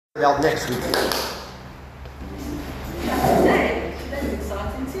About next week. That's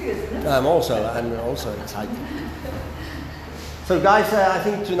exciting too, isn't it? I'm also excited. So guys, I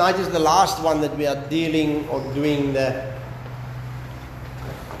think tonight is the last one that we are dealing or doing the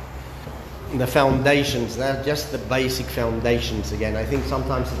foundations. They're just the basic foundations again. I think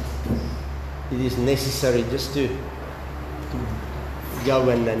sometimes it is necessary just to go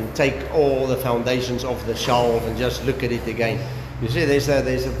and take all the foundations off the shelf and just look at it again. You see, there's a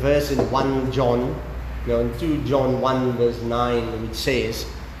verse in 1 John, in 2 John 1 verse 9, which says,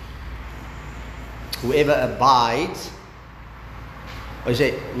 whoever abides,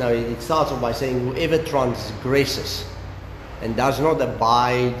 it starts off by saying, whoever transgresses and does not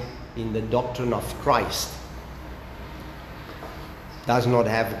abide in the doctrine of Christ does not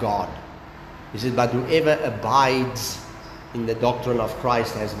have God. He said, but whoever abides in the doctrine of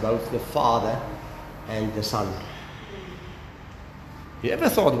Christ has both the Father and the Son. You ever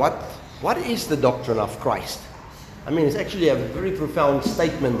thought, what is the doctrine of Christ? I mean, it's actually a very profound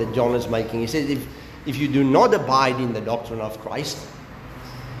statement that John is making. He says, if you do not abide in the doctrine of Christ,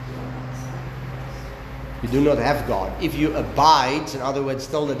 you do not have God. If you abide, in other words,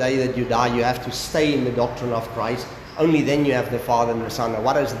 till the day that you die, you have to stay in the doctrine of Christ. Only then you have the Father and the Son. Now,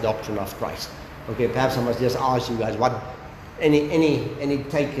 what is the doctrine of Christ? Okay, perhaps I must just ask you guys, any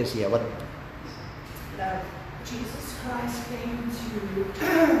takers here? What? No. Jesus Christ came to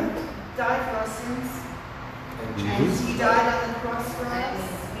die for our sins, and He died on the cross for us.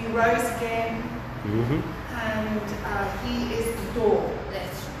 He rose again, and He is the door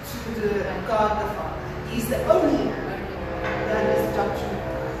to the God the Father. He's the only that is the doctrine of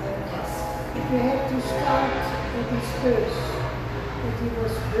Christ. If we have to start with His first, that He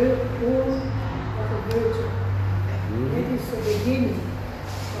was born of a virgin. That is the beginning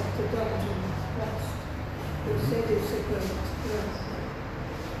of the doctrine of Christ.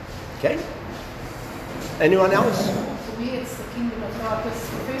 Okay. Anyone else? For me, it's the kingdom of God. Because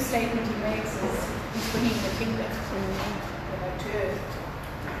the first statement he makes is he's bringing the kingdom to earth,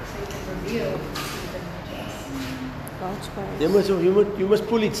 so he can reveal the kingdom to us. God's ways. You must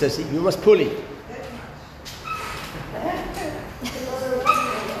pull it, Sissy. You must pull it.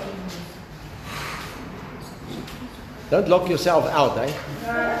 Don't lock yourself out, eh?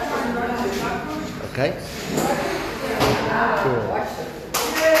 Okay. Cool.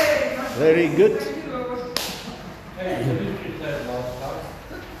 Very good. Hey, so you said last time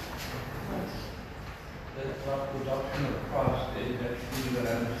that the doctrine of Christ is that we will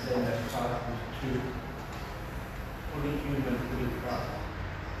understand that Christ is true, fully human, fully Christ.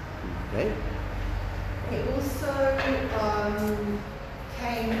 Okay. He also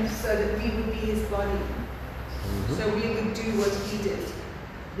came so that we would be His body. So we would do what He did,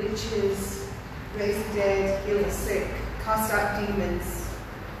 which is raise the dead, heal the sick, cast out demons,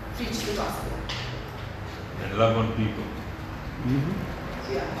 preach the gospel. And love on people.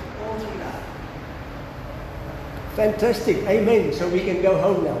 Yeah, all through that. Fantastic. Amen. So we can go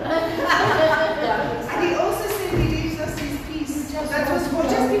home now. And He also said He leaves us His peace. That was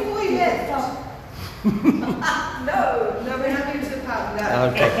just before He left. No, we're not going to the pub. No.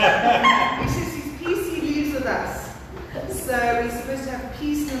 Okay. He says His peace He leaves with us. So we're supposed to have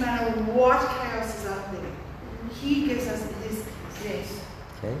peace no matter what chaos is out there. He gives us His peace.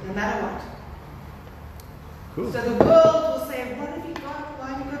 Okay. No matter what. Cool. So the world will say, what have you got? Why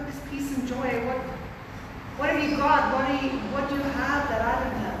have you got this peace and joy? What have you got? What do you have that I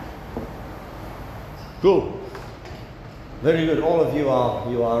don't have? Cool. Very good. All of you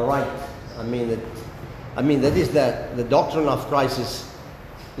are right. I mean that is the doctrine of Christ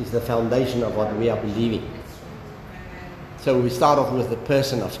is the foundation of what we are believing. So we start off with the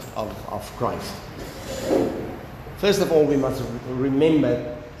person of Christ. First of all, we must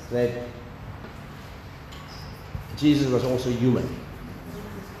remember that Jesus was also human.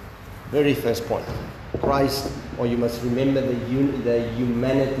 Very first point. Christ, or you must remember the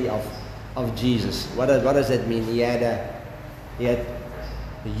humanity of Jesus. What does that mean? He had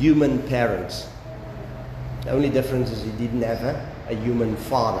human parents. The only difference is he didn't have a human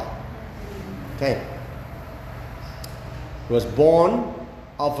father. Okay. He was born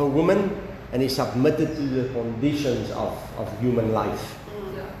of a woman and he submitted to the conditions of human life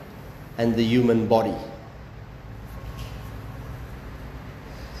and the human body.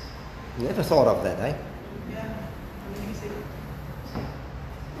 Never thought of that, eh? Yeah.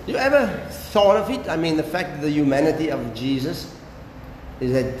 You ever thought of it? I mean, the fact that the humanity of Jesus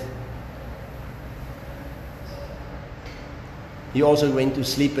is that he also went to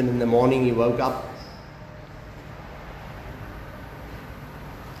sleep and in the morning he woke up.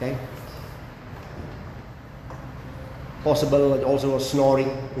 Okay? Possible it also was snoring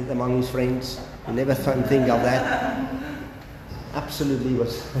among his friends. You never think of that. Absolutely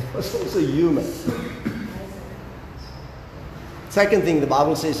was also human. Second thing the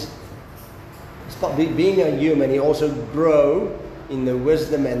Bible says, being a human, he also grew in the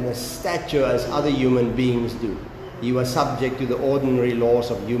wisdom and the stature as other human beings do. He was subject to the ordinary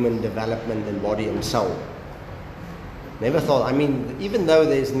laws of human development in body and soul. Never thought, I mean, even though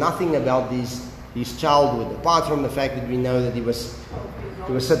there's nothing about his childhood, apart from the fact that we know that he was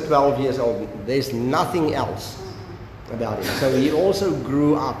 12 years old, there's nothing else about him. So he also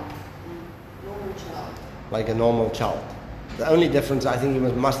grew up like a normal child. The only difference, I think, he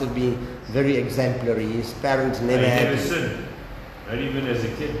must have been very exemplary. His parents never had. He never sinned, not even as a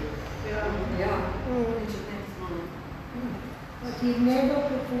kid. Yeah. But he never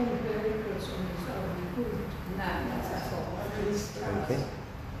performed miracles on his own. He couldn't. No, that's all. Okay.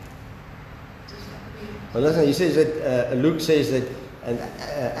 Well, listen, he says that Luke says that,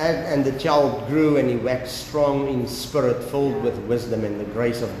 and the child grew and he waxed strong in spirit, filled with wisdom, and the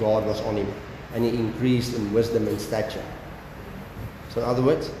grace of God was on him, and he increased in wisdom and stature. So in other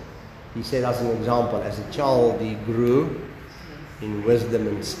words, he said as an example, as a child he grew in wisdom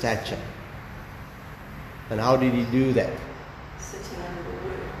and stature. And how did he do that? Sitting under the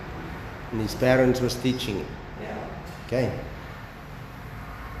word. And his parents was teaching him. Yeah. Okay.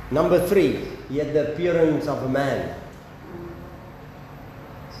 Number 3, he had the appearance of a man.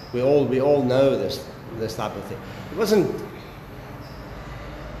 We all know this type of thing. It wasn't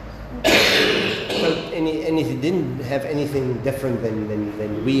he didn't have anything different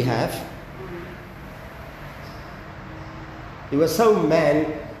than we have. He was so man.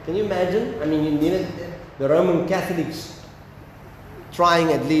 Can you imagine? I mean, you needed the Roman Catholics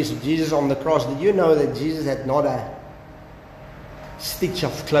trying at least Jesus on the cross. Did you know that Jesus had not a stitch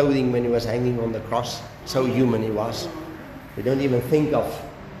of clothing when he was hanging on the cross? So human he was. We don't even think of.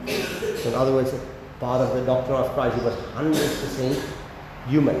 So in other words, part of the doctrine of Christ, he was 100%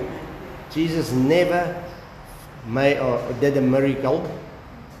 human. Jesus never made or did a miracle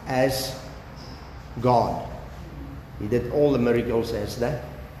as God. He did all the miracles as the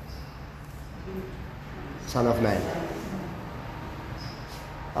Son of Man.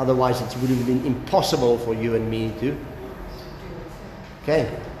 Otherwise, it would have been impossible for you and me to. Okay.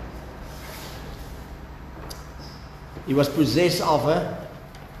 He was possessed of a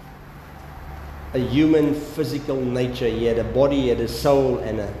human physical nature. He had a body, he had a soul,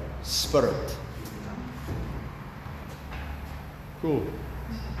 and a spirit. Cool.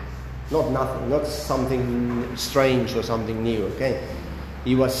 Not nothing, not something strange or something new, okay?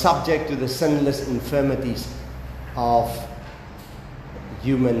 He was subject to the sinless infirmities of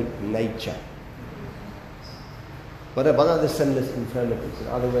human nature. What are the sinless infirmities? In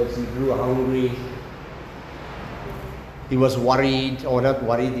other words, he grew hungry. He was worried, or not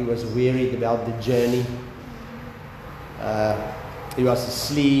worried, he was wearied about the journey. He was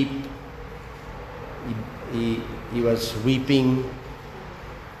asleep. He was weeping.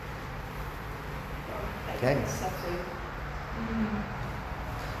 Okay.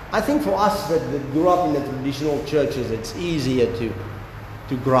 I think for us that grew up in the traditional churches, it's easier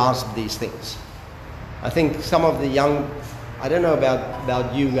to grasp these things. I think some of the young, I don't know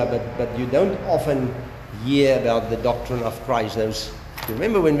about you, but you don't often hear about the doctrine of Christ.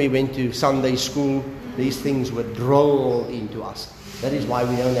 Remember when we went to Sunday school, these things were drilled into us. That is why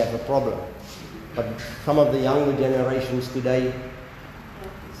we don't have a problem. But some of the younger generations today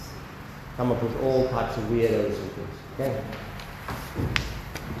come up with all types of weirdos and things. Okay?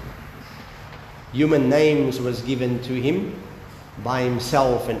 Human names was given to him by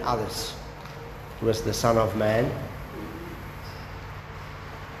himself and others. He was the Son of Man.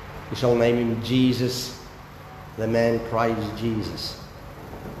 We shall name him Jesus, the man Christ Jesus.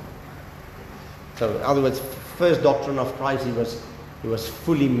 So in other words, first doctrine of Christ, he was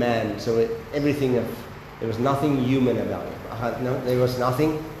fully man. So there was nothing human about it. No, there was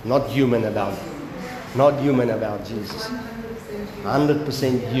nothing not human about it. Not human about Jesus.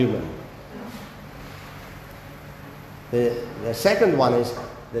 100% human. The second one is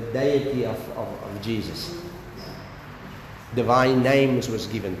the deity of Jesus. Divine names was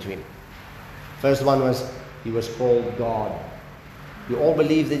given to him. First one was, he was called God. You all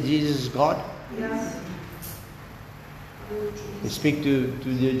believe that Jesus is God? Yes. You speak to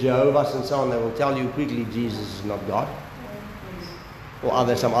the Jehovah's and so on, they will tell you quickly Jesus is not God.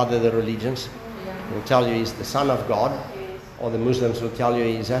 Or some other religions. They will tell you he's the Son of God. Or the Muslims will tell you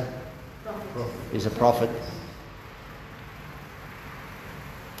he's a prophet.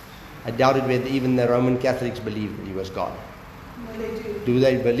 I doubt it whether even the Roman Catholics believe that he was God. No, they do. Do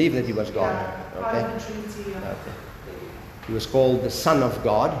they believe that he was God? Yeah, part of the Trinity. Okay. He was called the Son of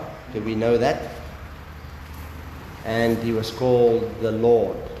God. Do we know that? And he was called the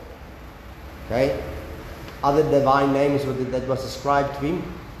Lord. Okay? Other divine names that was ascribed to him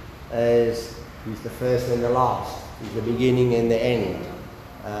is he's the first and the last. He's the beginning and the end.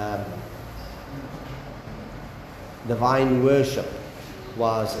 Divine worship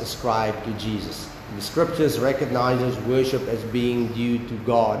was ascribed to Jesus. The scriptures recognizes worship as being due to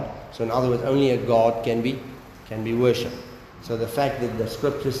God. So in other words, only a God can be worshipped. So the fact that the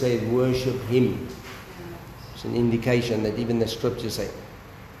scripture says worship him is an indication that even the scriptures say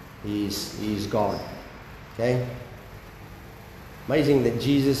he is God. Okay? Amazing that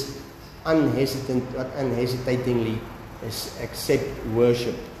Jesus unhesitatingly accept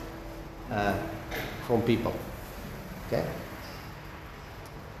worship from people. Okay?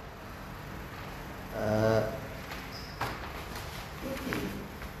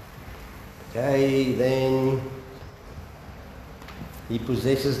 Okay, then he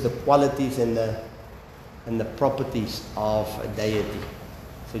possesses the qualities and the properties of a deity.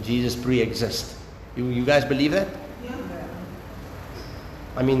 So Jesus pre-exists. You guys believe that? Yeah.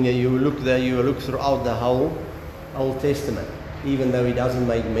 I mean, you look throughout the whole Old Testament, even though he doesn't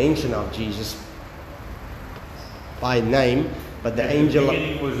make mention of Jesus by name, but the angel. In the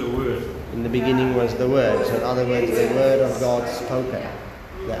beginning was the Word. In the beginning was the Word. So in other words, the Word of God spoken.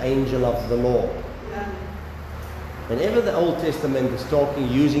 The angel of the Lord. Whenever the Old Testament is talking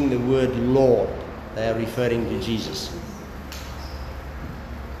using the word Lord, they are referring to Jesus.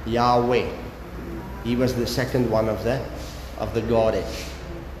 Yahweh. He was the second one of the Godhead.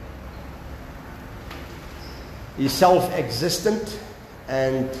 He's self-existent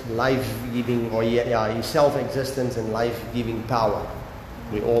and life-giving, he's self-existence and life-giving power.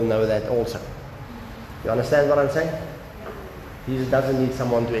 We all know that also. You understand what I'm saying? Jesus doesn't need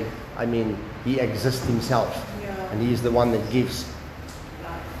someone to, he exists himself. And he is the one that gives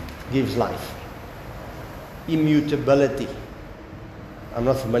life. Immutability. I'm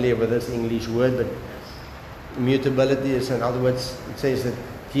not familiar with this English word, but immutability is, in other words, it says that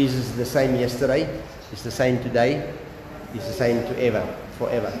Jesus is the same yesterday, he's the same today, he's the same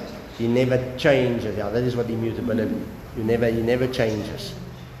forever. He never changes. Yeah, that is what immutability. He never changes.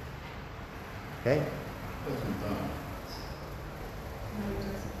 Okay?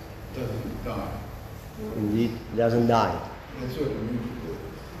 Doesn't die. Indeed, he doesn't die. That's what immutable is.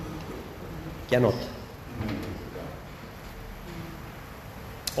 Cannot. Immutable.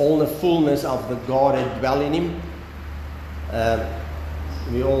 All the fullness of the Godhead dwell in him.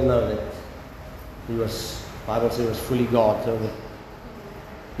 We all know that the Bible says he was fully God. So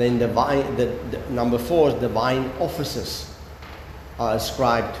then number 4 is divine offices are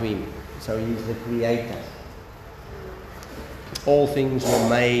ascribed to him. So he's the creator. All things were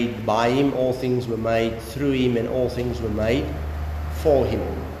made by him, all things were made through him, and all things were made for him.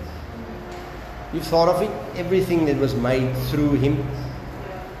 You've thought of it? Everything that was made through him,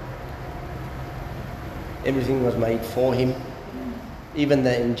 everything was made for him. Even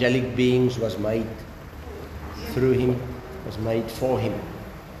the angelic beings was made through him, was made for him.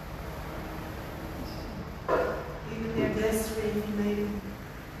 Even the adversary made him.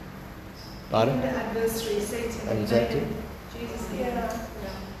 Pardon? Even the adversary, Satan, Exactly. made him. Jesus made him.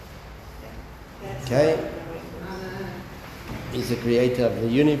 Okay. He's the creator of the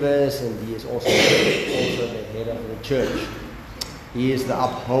universe, and he is also the head of the church. He is the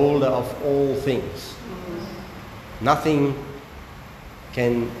upholder of all things. Nothing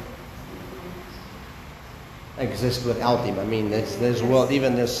can exist without him. This world,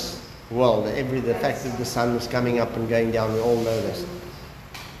 even this world, the fact that the sun is coming up and going down, we all know this.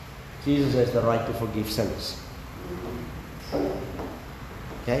 Jesus has the right to forgive sins.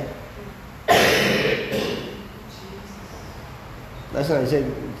 Okay? That's what I said.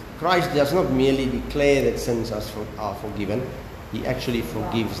 Christ does not merely declare that sins are forgiven, he actually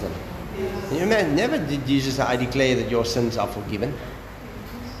forgives them. You know, never did Jesus say, I declare that your sins are forgiven.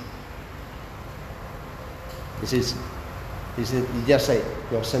 He just say,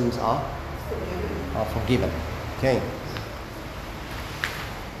 your sins are forgiven. Okay.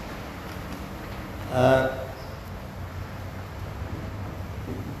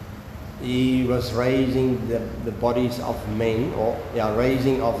 He was raising the bodies of men,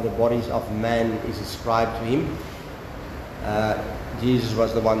 raising of the bodies of man is ascribed to him. Jesus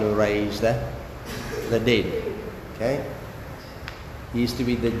was the one who raised the dead. Okay? He is to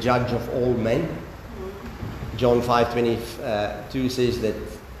be the judge of all men. John 5:22 says that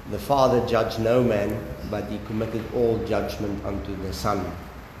the Father judged no man, but he committed all judgment unto the Son.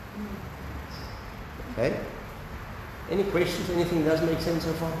 Okay? Any questions? Anything that does make sense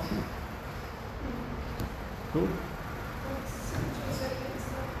so far?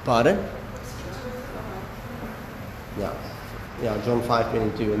 Pardon? Yeah, John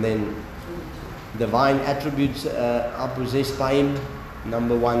 5:22, and then divine attributes are possessed by him.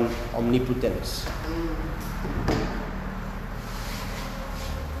 Number one, omnipotence.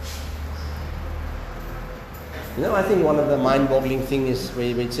 I think one of the mind-boggling things is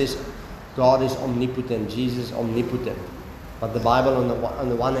where it says God is omnipotent, Jesus is omnipotent. But the Bible on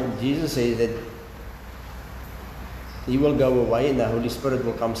the one hand, Jesus says that He will go away and the Holy Spirit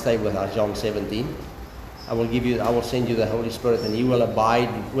will come stay with us, John 17. I will send you the Holy Spirit and He will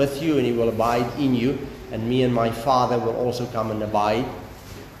abide with you and He will abide in you, and me and my Father will also come and abide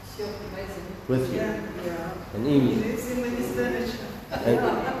with you and in you.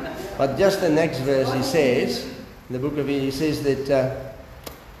 But just the next verse He says, in the book of He says that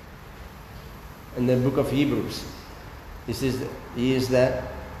in the book of Hebrews, He says that He's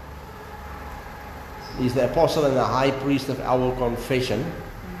the apostle and the high priest of our confession,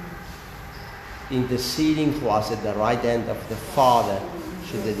 interceding for us at the right hand of the Father.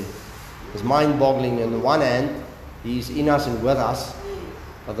 It's mind-boggling. On the one hand, He's in us and with us,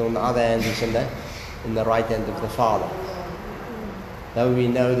 but on the other hand, He's in the right hand of the Father. Though we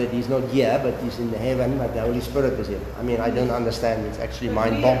know that He's not here, but He's in heaven, but the Holy Spirit is here. I mean, I don't understand. It's actually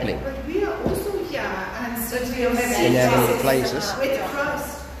mind-boggling. But we are also here, and so we are in heavenly places. with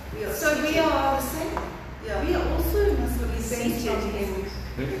Christ. So we are the same. We are also must be sainted in Him.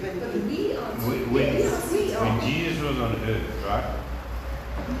 But we are. When Jesus was on earth, right,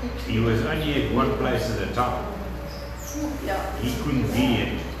 He was only at one place at a time. He couldn't be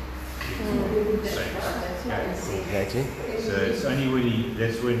at Exactly. So it's only when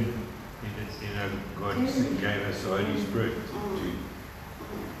that's when God gave us the Holy Spirit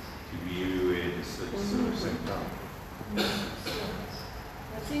to be everywhere at the same time.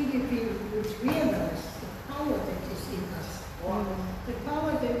 I think if we would realize the power that is in us, the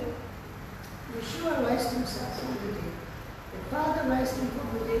power that Yeshua raised Himself from the dead, the Father raised Him from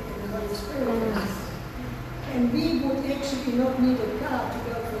the dead, and the Holy Spirit raised Him. And we would actually not need a car to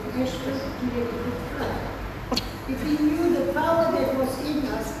go from Ashford to get a good car. If we knew the power that was in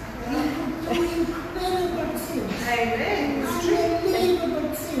us, we could do incredible things. Amen. Unbelievable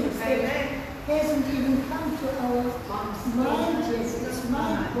things. Amen. Hasn't even come to our mind yet. It's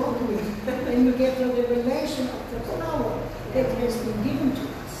mind-boggling when we get the revelation of the power that has been given to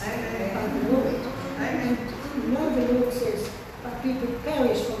us by the Lord. And the Lord says, but people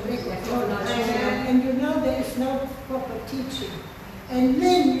perish from lack of knowledge. And there is no proper teaching. And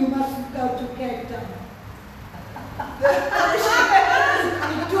then you must go to Cape Town.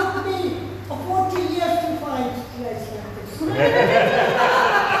 It took me 40 years to find a place like this.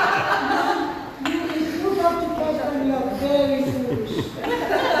 If you go to Cape Town, you are very foolish. I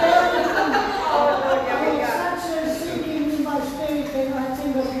was such a thinking in my spirit, and I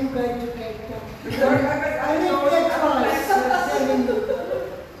think of you going to Cape Town. I lived there twice, telling you.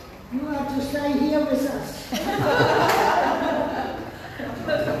 You have to stay here with us.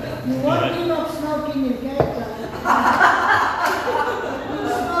 You won't give up smoking in Cape Town. You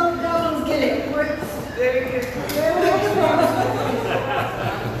smoke double day. Very good.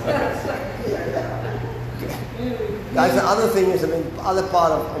 Guys, the other thing is, the other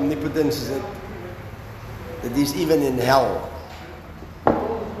part of omnipotence is that He's even in hell.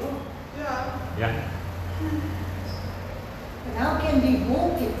 Yeah. And how can we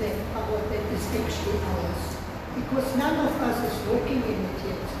walk in that power that is actually ours? Because none of us is walking in it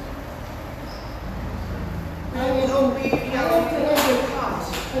yet. I have to have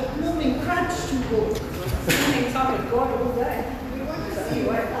a blooming crutch to walk. Spending time with God all day. We want to see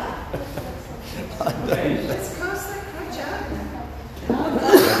what Let's cast that crutch out.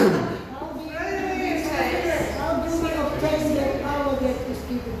 How do we obtain that power that is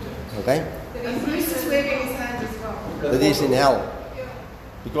given to us? Okay? And Bruce is waving his hand as well. That He's in hell.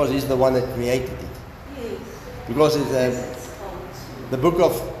 Because He's the one that created it. Because it's the book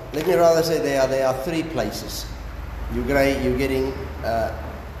of, let me rather say there are three places. You're getting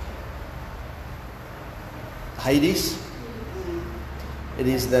Hades. It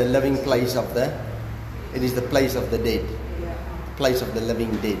is the living place it is the place of the dead. The place of the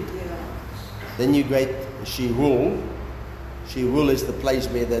living dead. Then you get Sheol. Sheol is the place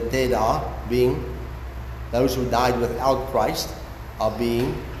where the dead are being, those who died without Christ are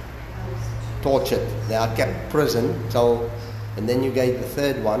being tortured. They are kept prison and then you get the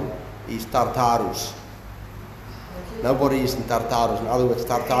third one is Tartarus. Nobody is in Tartarus. In other words,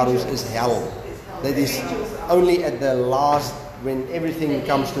 Tartarus is hell. That is only at the last, when everything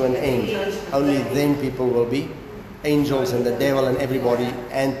comes to an end, only then people will be. Angels and the devil and everybody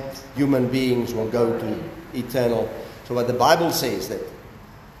and human beings will go to eternal. So what the Bible says that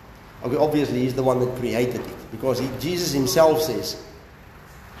Okay, obviously he's the one that created it, because Jesus himself says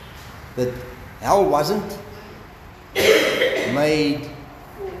that hell wasn't made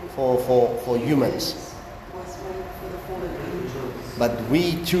for humans, but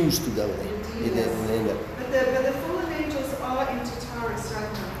we choose to go there. But the fallen angels are in Tartarus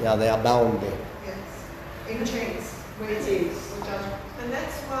right now. Yeah, they are bound there. Yes. In chains. Waiting for judgment. And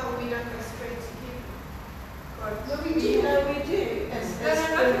that's why we don't go straight to him. No, we do. No, we do. Not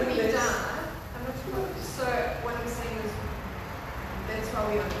when we die. I'm not sure. So what I'm saying is that's why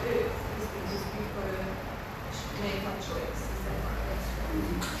we're on earth, is because we've got to make our choice. Is that right?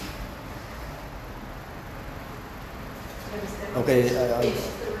 That's right. Okay.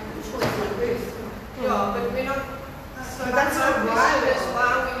 Yeah, but we're not. So that's not right. That's why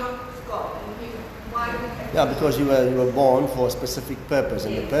we're not with God. Why do we have Yeah, because you were born for a specific purpose,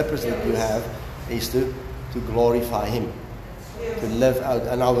 and the purpose that you have is to glorify Him, to live out.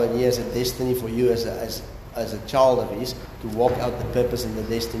 And our years a destiny for you as a child of His, to walk out the purpose and the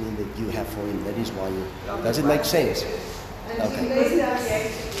destiny that you have for Him. That is why you. Does it make sense? And He made us the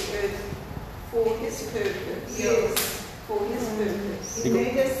earth for His purpose. Yes. For His purpose. He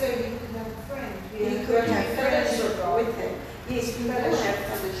made us so we could have a friend. We could have fellowship with Him. Yes, we will have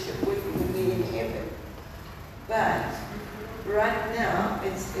fellowship with Him when we're in heaven. But right now,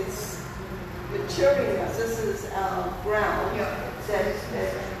 it's maturing us. This is our ground that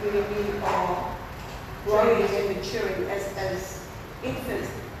we are growing and maturing as infants.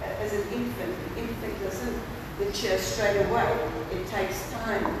 As an infant, the infant doesn't mature straight away. It takes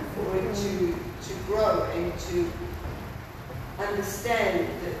time for it to grow and to understand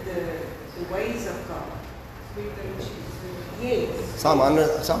the ways of God. Yes. Psalm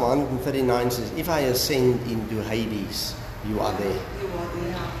 139 says, "If I ascend into Hades, you are there." You are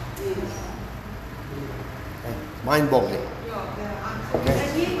there. Yes. Mind-boggling. And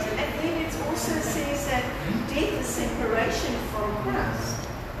then it also says that death is separation from Christ.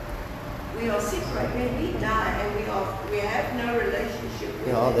 We are separated. When we die and we have no relationship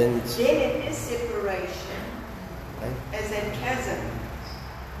with Him, then it is separation. Okay. As that chasm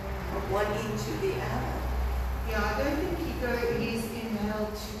of one end to the other. Yeah, I don't think he's in hell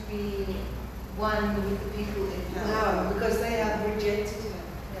to be one with the people in hell. No. Because they have rejected him.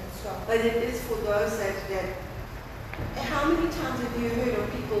 That's right. But it is for those that how many times have you heard of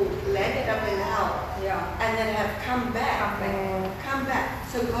people landed up in hell and that have come back? Come back.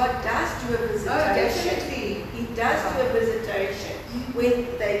 So God does do a visitation. Oh, definitely. He does do a visitation. When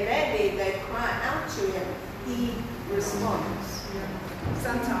they land there, they cry out to Him. He responds.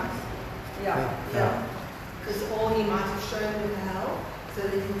 Sometimes. Yeah. Because all he might have shown them in hell, so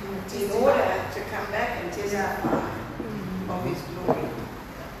they can come and In testify. order to come back and testify of His glory.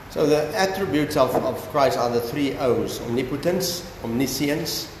 So the attributes of Christ are the 3 O's: omnipotence,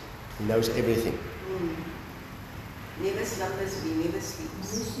 omniscience. He knows everything. Never slumbers, He never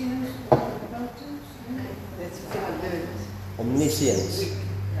sleeps. That's what I learned. Omniscience.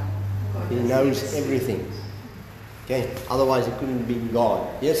 He knows everything. Okay. Otherwise, it couldn't be God.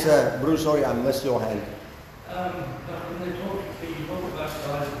 Yes, Bruce. Sorry, I missed your hand. When you talk about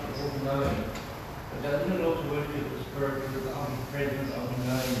God as all-knowing, but doesn't it also work with the Spirit with the omnipresent,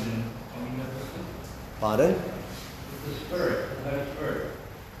 omniscient, and omnipotent? Pardon? With the Spirit, the Holy Spirit.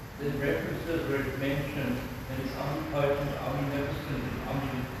 There's references where it's mentioned that it's omnipotent, omnipotent, and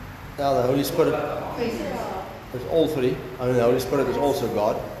omnipotent. Now the Holy Spirit is all 3. I mean, the Holy Spirit is also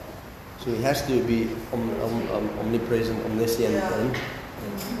God. So He has to be omnipresent, omniscient, and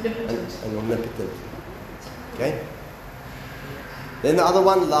omnipotent. Okay? Then the other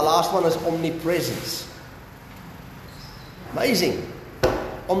one, the last one is omnipresence. Amazing.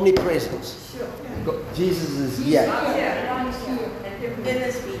 Omnipresence. Jesus is here.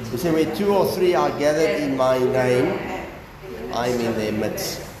 He said, where 2 or 3 are gathered in my name, I'm in their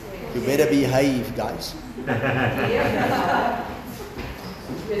midst. You better behave, guys.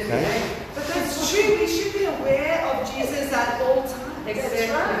 Okay? But that's true. We should be aware of Jesus at all times. That's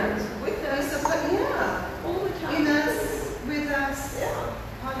right. With us, All the time. In us, with us,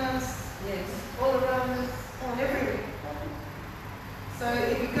 on us, all around us, everywhere. So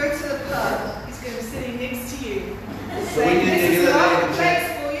if you go to the pub, He's going to be sitting next to you. So we need to This get is a not the name. place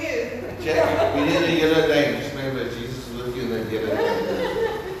for you. Check. We need to get a name. Just remember, Jesus is with you, and then get a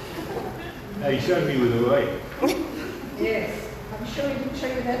name. He showed me with the way. Yes, I'm sure He didn't show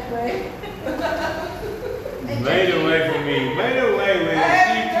you that way. Made a way for me. Made a way where there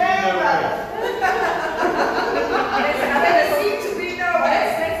seemed to be no way.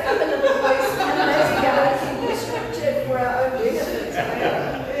 That's other little voice. Amazing guys in the scripture for our own benefit.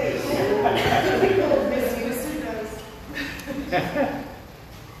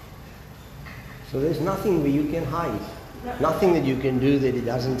 So there's nothing where you can hide. Nothing that you can do that He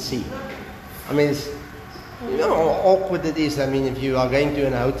doesn't see. I mean, you know how awkward it is. I mean, if you are going to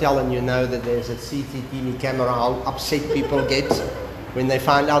a hotel and you know that there's a CCTV camera, how upset people get when they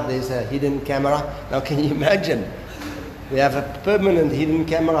find out there's a hidden camera. Now, can you imagine? We have a permanent hidden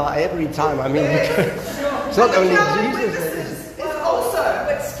camera every time. I mean, it's not only Jesus. It's also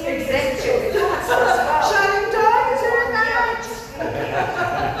but scary. Exactly. Shining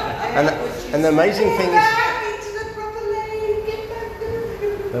And the amazing thing is,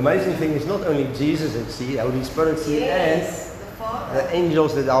 the amazing thing is not only Jesus that sees, the Holy Spirit sees, and the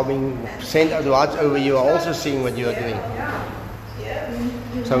angels that are being sent out to watch over you are also seeing what you are doing.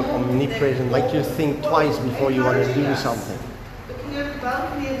 So omnipresent, make you think twice before you want to do something. Looking at the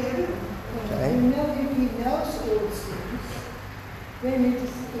balcony of heaven. Okay. You know, if He knows all things, then it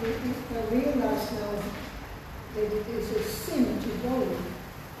is, I realize now that it is a sin to worry.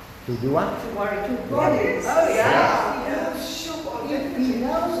 To do what? To worry. To worry. Oh, yeah. If He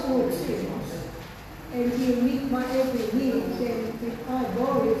knows all things, and He'll meet my every need, then if I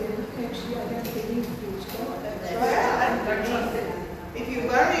worry, then actually I don't believe He is God. That's right. If you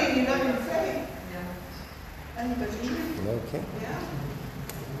worry and you don't have faith, and believe, Okay. yeah.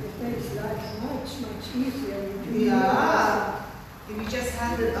 It makes life much, much easier. Yeah. If you just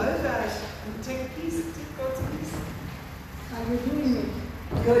hand it over and take peace, take God's peace. Are you doing it?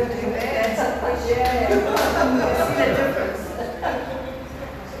 Good. That's a see the difference.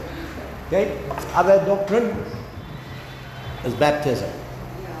 Okay. Other doctrine is baptism.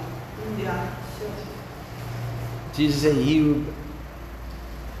 Yeah. Jesus said, "He who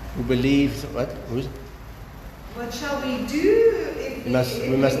believes what? What shall we do if We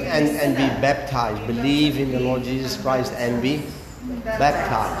must and be baptized. Believe in the Lord Jesus Christ and be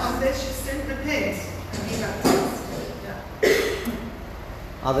baptized. Unless you sin, repent and be baptized. Yeah.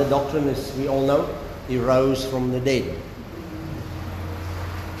 Other doctrine is, we all know, He rose from the dead.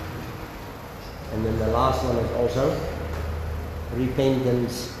 And then the last one is also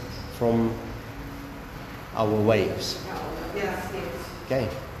repentance from our ways. Yes. Okay.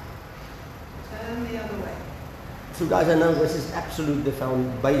 Turn the other way. So guys, I know this is absolute, the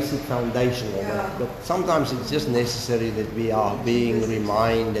basic foundational, but sometimes it's just necessary that we are being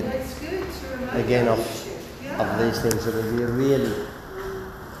reminded It's good to remember again of Yeah. these things so that we really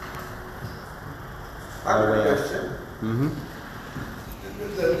I have a question. Mm-hmm.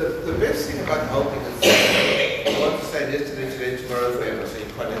 The best thing about helping is I want to say yesterday, today, tomorrow, forever, so you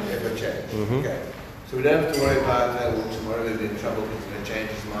can't ever change. Mhm. Okay. So we don't have to worry about tomorrow we're in trouble, he's going to change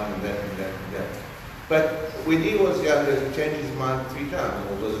his mind and that and that and that. But when he was younger, he changed his mind 3 times,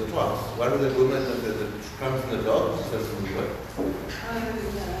 or was it twice? One of the women that comes from the dogs doesn't work.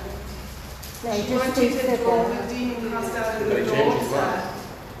 No, he She just wanted thinks to that draw the demon cast out of But the he changed his daughter. mind.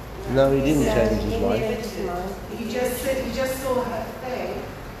 No, he didn't change his mind. He just said, he just saw her faith,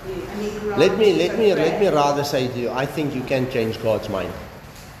 and he grew Let up me with her faith. rather say to you, I think you can change God's mind.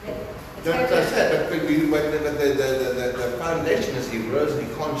 That's what I said, but the foundation is he rose and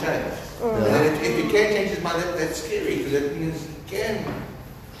he can't change. And if you can't change his mind, that's scary, because that means he can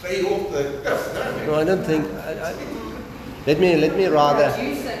play off the stuff. No, I don't think. Let me rather.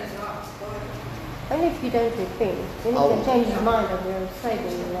 Only if you don't repent. Then you can change his mind on your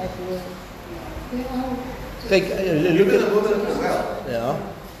saving and that will. Take look Even the at. woman as well. Yeah.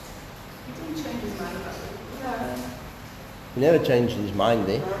 He didn't change his mind. He never changed his mind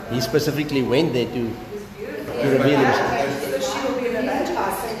there. He specifically went there to reveal himself. So she will be the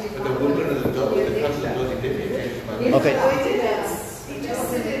baptized. But the woman and the dog, the cousin, he definitely changed his mind. Okay. No, he didn't. He just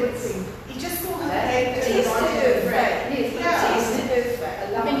said he just saw her faith.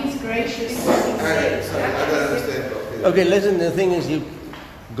 I mean, he's gracious. Okay, so I don't understand. Okay, listen. The thing is,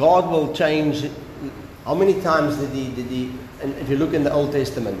 God will change. How many times did he? And if you look in the Old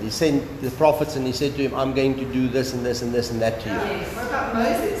Testament, He sent the prophets and He said to him, "I'm going to do this and this and this and that to you." What about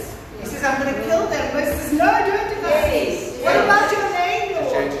Moses? He says, I'm going to kill them. Moses says, no, don't do that. What about your name,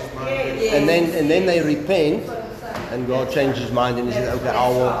 Lord? Change his mind. And then they repent, and God changed His mind and He said, "Okay,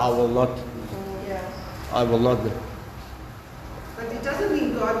 I will not." But it doesn't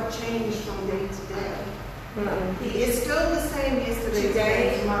mean God changed from day to day. He is still the same yesterday, today,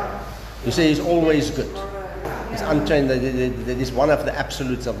 and tomorrow. You see, He's always good. It's unchanged. That is one of the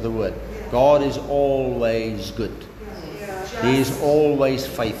absolutes of the word. God is always good. He is always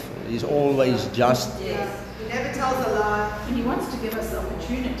faithful. He is always just. He never tells a lie. And he wants to give us the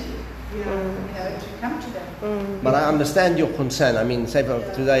opportunity, to come to them. But I understand your concern. I mean, say for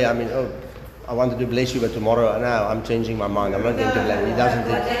today, I mean, I wanted to bless you, but tomorrow, now I'm changing my mind. I'm not going to bless. He doesn't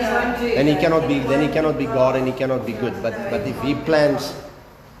think. Then he cannot be God, and he cannot be good. But if He plans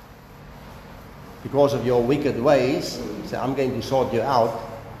because of your wicked ways, say, I'm going to sort you out,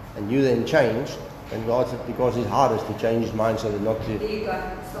 and you then change, and God said, because His heart is to change His mind so that not to... There you go,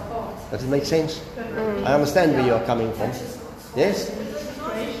 it's the heart. Does it make sense? I understand where you're coming from. Yes?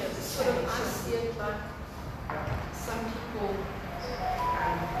 Sort of, I see it like some people,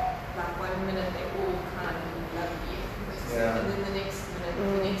 like 1 minute they're all kind and lovely, and then the next minute,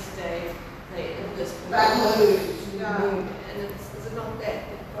 the next day, they're in this mood. And it's not that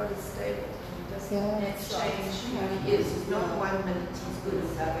God is stable. He doesn't change who He is. It's not 1 minute He's good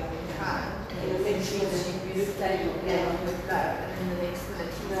and loving and kind, and the next minute He's beautiful and with love, and then the next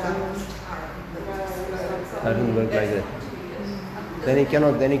minute He's Doesn't work like that. Then he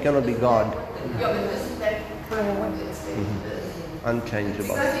cannot be God.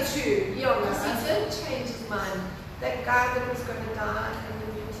 Unchangeable. That's true. Yeah, because He didn't change His mind. That guy that was going to die in the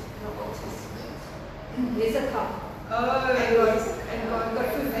Old Testament, there's a couple. And God got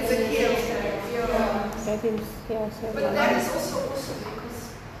food as a kid. But that is also awesome because,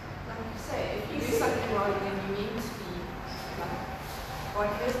 like you say, if you do something wrong, then you need to be like, God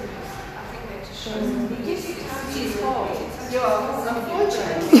has mercy. I think that just shows He gives you time to His heart.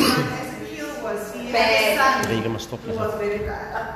 Unfortunately, Ezekiel was, he had a son Regen maar stop. who was very bad.